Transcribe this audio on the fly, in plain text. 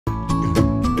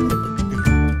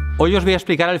Hoy os voy a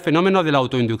explicar el fenómeno de la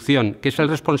autoinducción, que es el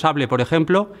responsable, por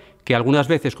ejemplo, que algunas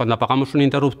veces cuando apagamos un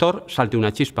interruptor salte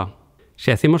una chispa.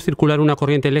 Si hacemos circular una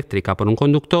corriente eléctrica por un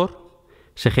conductor,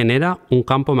 se genera un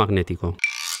campo magnético.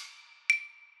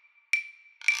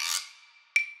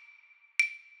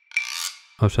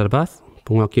 Observad,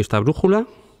 pongo aquí esta brújula,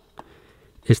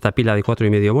 esta pila de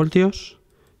 4,5 voltios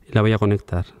y la voy a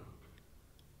conectar.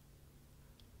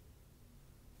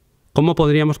 ¿Cómo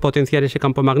podríamos potenciar ese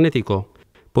campo magnético?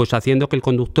 Pues haciendo que el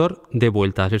conductor dé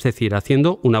vueltas, es decir,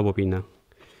 haciendo una bobina.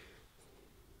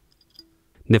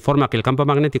 De forma que el campo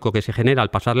magnético que se genera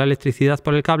al pasar la electricidad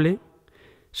por el cable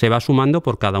se va sumando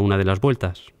por cada una de las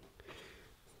vueltas.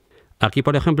 Aquí,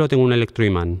 por ejemplo, tengo un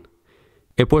electroimán.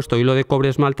 He puesto hilo de cobre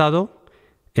esmaltado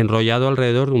enrollado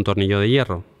alrededor de un tornillo de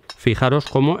hierro. Fijaros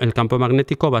cómo el campo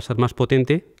magnético va a ser más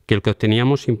potente que el que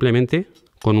obteníamos simplemente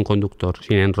con un conductor,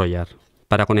 sin enrollar.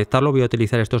 Para conectarlo voy a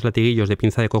utilizar estos latiguillos de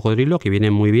pinza de cocodrilo que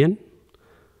vienen muy bien.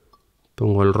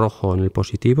 Pongo el rojo en el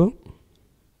positivo.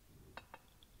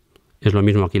 Es lo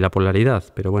mismo aquí la polaridad,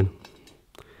 pero bueno.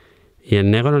 Y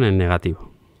el negro en el negativo.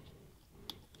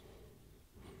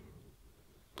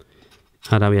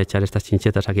 Ahora voy a echar estas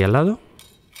chinchetas aquí al lado.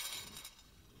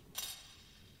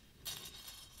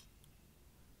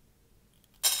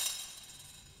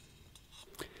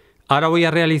 Ahora voy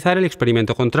a realizar el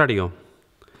experimento contrario.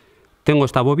 Tengo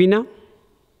esta bobina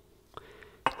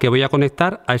que voy a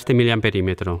conectar a este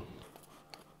miliamperímetro.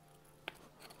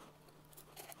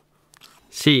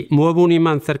 Si muevo un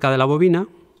imán cerca de la bobina,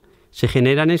 se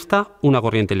genera en esta una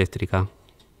corriente eléctrica.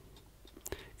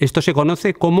 Esto se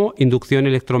conoce como inducción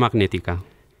electromagnética.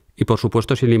 Y por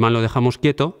supuesto, si el imán lo dejamos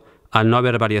quieto, al no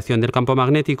haber variación del campo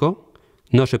magnético,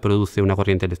 no se produce una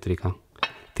corriente eléctrica.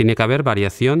 Tiene que haber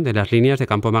variación de las líneas de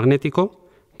campo magnético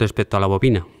respecto a la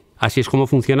bobina. Así es como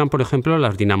funcionan, por ejemplo,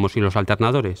 las dinamos y los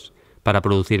alternadores, para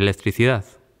producir electricidad.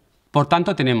 Por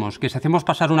tanto, tenemos que si hacemos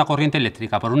pasar una corriente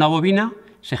eléctrica por una bobina,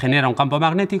 se genera un campo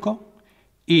magnético,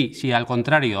 y si al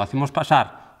contrario hacemos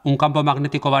pasar un campo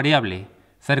magnético variable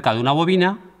cerca de una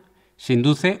bobina, se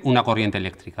induce una corriente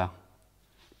eléctrica.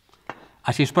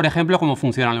 Así es, por ejemplo, como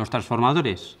funcionan los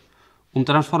transformadores. Un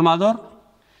transformador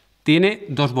tiene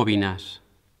dos bobinas.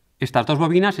 Estas dos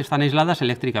bobinas están aisladas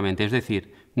eléctricamente, es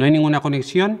decir, no hay ninguna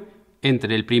conexión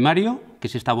entre el primario, que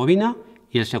es esta bobina,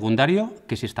 y el secundario,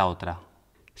 que es esta otra.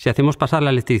 Si hacemos pasar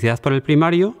la electricidad por el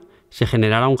primario, se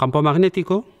generará un campo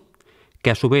magnético,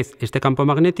 que a su vez este campo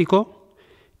magnético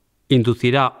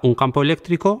inducirá un campo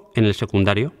eléctrico en el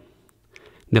secundario,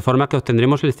 de forma que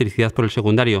obtendremos electricidad por el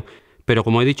secundario. Pero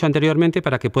como he dicho anteriormente,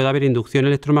 para que pueda haber inducción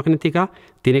electromagnética,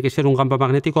 tiene que ser un campo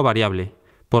magnético variable.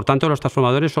 Por tanto, los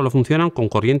transformadores solo funcionan con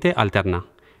corriente alterna,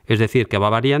 es decir, que va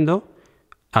variando.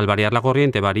 Al variar la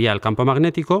corriente varía el campo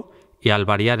magnético y al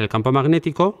variar el campo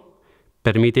magnético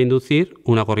permite inducir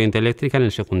una corriente eléctrica en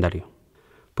el secundario.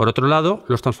 Por otro lado,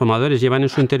 los transformadores llevan en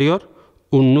su interior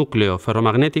un núcleo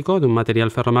ferromagnético, de un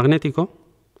material ferromagnético,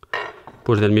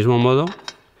 pues del mismo modo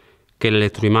que el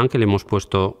electroimán que le hemos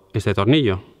puesto este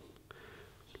tornillo.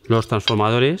 Los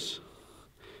transformadores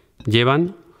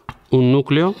llevan un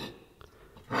núcleo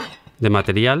de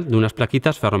material de unas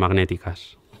plaquitas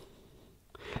ferromagnéticas.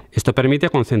 Esto permite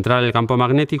concentrar el campo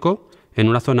magnético en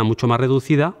una zona mucho más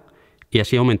reducida y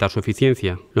así aumentar su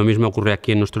eficiencia. Lo mismo ocurre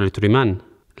aquí en nuestro electroimán.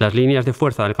 Las líneas de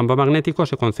fuerza del campo magnético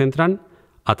se concentran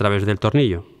a través del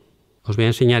tornillo. Os voy a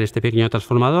enseñar este pequeño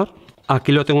transformador.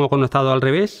 Aquí lo tengo conectado al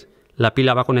revés. La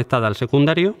pila va conectada al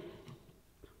secundario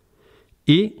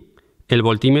y el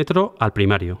voltímetro al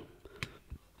primario.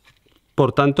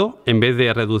 Por tanto, en vez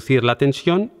de reducir la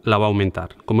tensión, la va a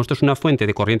aumentar. Como esto es una fuente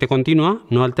de corriente continua,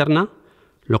 no alterna,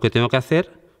 lo que tengo que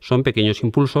hacer son pequeños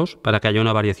impulsos para que haya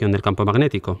una variación del campo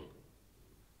magnético.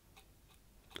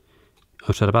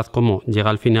 Observad cómo llega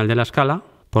al final de la escala,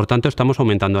 por tanto estamos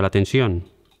aumentando la tensión.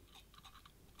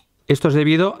 Esto es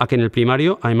debido a que en el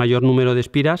primario hay mayor número de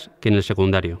espiras que en el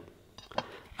secundario.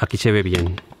 Aquí se ve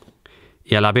bien.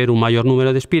 Y al haber un mayor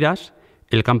número de espiras,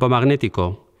 el campo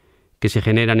magnético que se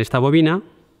genera en esta bobina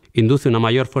induce una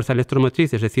mayor fuerza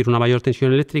electromotriz, es decir, una mayor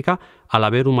tensión eléctrica, al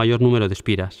haber un mayor número de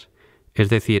espiras. Es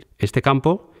decir, este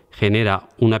campo genera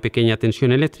una pequeña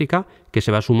tensión eléctrica que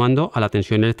se va sumando a la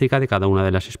tensión eléctrica de cada una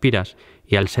de las espiras,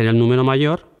 y al ser el número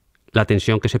mayor, la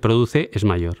tensión que se produce es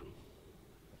mayor.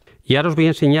 Y ahora os voy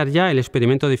a enseñar ya el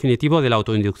experimento definitivo de la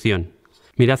autoinducción.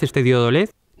 Mirad este diodo LED,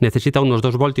 necesita unos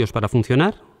 2 voltios para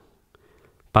funcionar,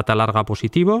 pata larga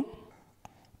positivo,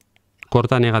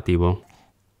 corta negativo.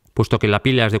 Puesto que la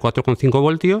pila es de 4,5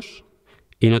 voltios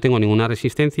y no tengo ninguna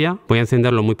resistencia, voy a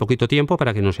encenderlo muy poquito tiempo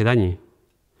para que no se dañe.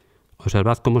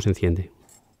 Observad cómo se enciende.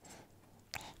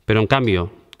 Pero en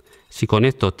cambio, si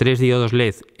conecto 3 diodos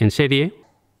LED en serie,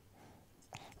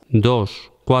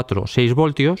 2, 4, 6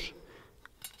 voltios,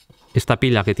 esta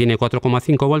pila que tiene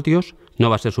 4,5 voltios no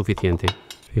va a ser suficiente.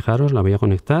 Fijaros, la voy a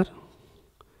conectar,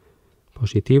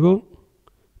 positivo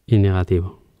y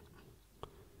negativo.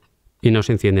 Y no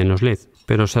se encienden los LED.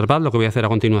 Pero observad lo que voy a hacer a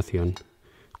continuación.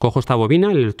 Cojo esta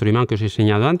bobina, el electroimán que os he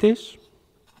enseñado antes.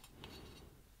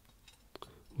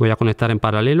 Voy a conectar en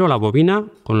paralelo la bobina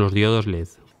con los diodos LED.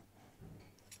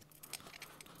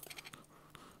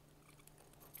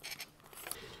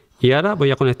 Y ahora voy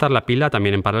a conectar la pila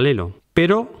también en paralelo.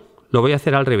 Pero lo voy a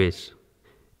hacer al revés.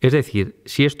 Es decir,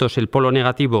 si esto es el polo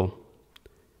negativo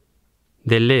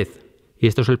del LED y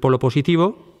esto es el polo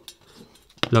positivo,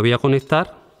 lo voy a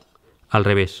conectar al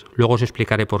revés. Luego os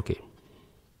explicaré por qué.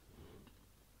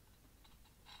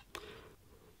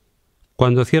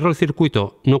 Cuando cierro el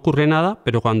circuito no ocurre nada,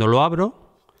 pero cuando lo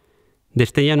abro,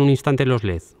 destellan un instante los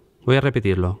LED. Voy a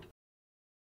repetirlo.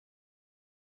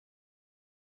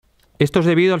 Esto es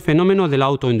debido al fenómeno de la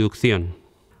autoinducción.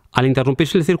 Al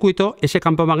interrumpirse el circuito, ese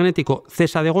campo magnético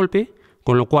cesa de golpe,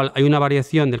 con lo cual hay una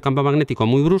variación del campo magnético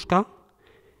muy brusca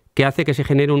que hace que se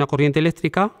genere una corriente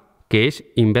eléctrica que es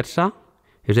inversa,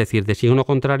 es decir, de signo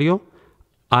contrario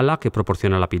a la que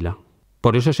proporciona la pila.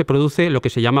 Por eso se produce lo que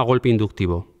se llama golpe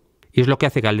inductivo. Y es lo que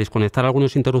hace que al desconectar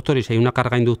algunos interruptores y hay una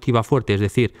carga inductiva fuerte, es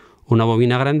decir, una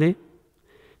bobina grande,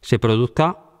 se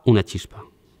produzca una chispa.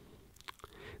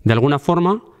 De alguna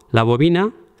forma, la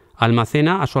bobina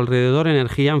almacena a su alrededor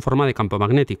energía en forma de campo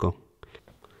magnético.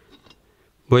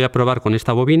 Voy a probar con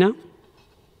esta bobina.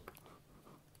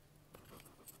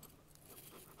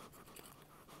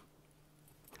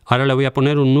 Ahora le voy a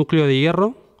poner un núcleo de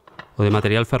hierro o de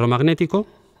material ferromagnético.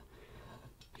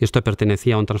 Esto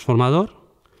pertenecía a un transformador.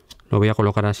 Lo voy a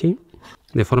colocar así,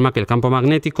 de forma que el campo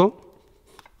magnético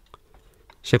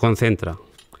se concentra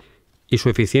y su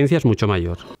eficiencia es mucho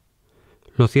mayor.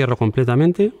 Lo cierro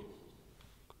completamente.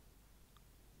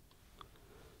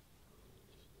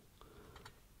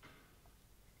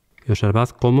 Y observad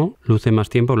cómo lucen más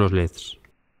tiempo los LEDs.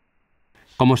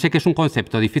 Como sé que es un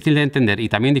concepto difícil de entender y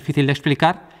también difícil de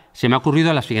explicar, se me ha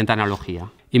ocurrido la siguiente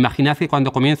analogía. Imaginad que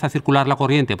cuando comienza a circular la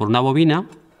corriente por una bobina,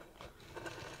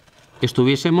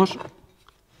 estuviésemos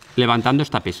levantando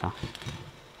esta pesa.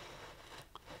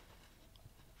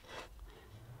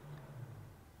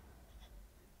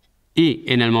 Y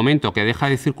en el momento que deja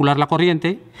de circular la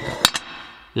corriente,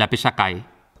 la pesa cae,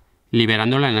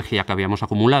 liberando la energía que habíamos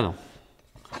acumulado.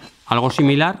 Algo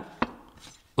similar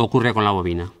ocurre con la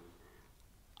bobina.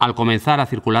 Al comenzar a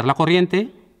circular la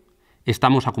corriente,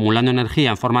 estamos acumulando energía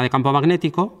en forma de campo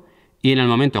magnético y en el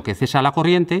momento que cesa la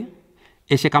corriente,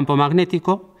 ese campo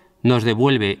magnético nos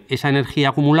devuelve esa energía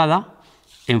acumulada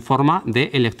en forma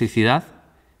de electricidad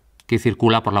que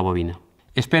circula por la bobina.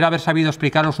 Espero haber sabido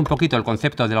explicaros un poquito el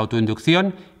concepto de la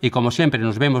autoinducción y como siempre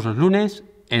nos vemos los lunes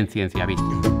en Cienciabit.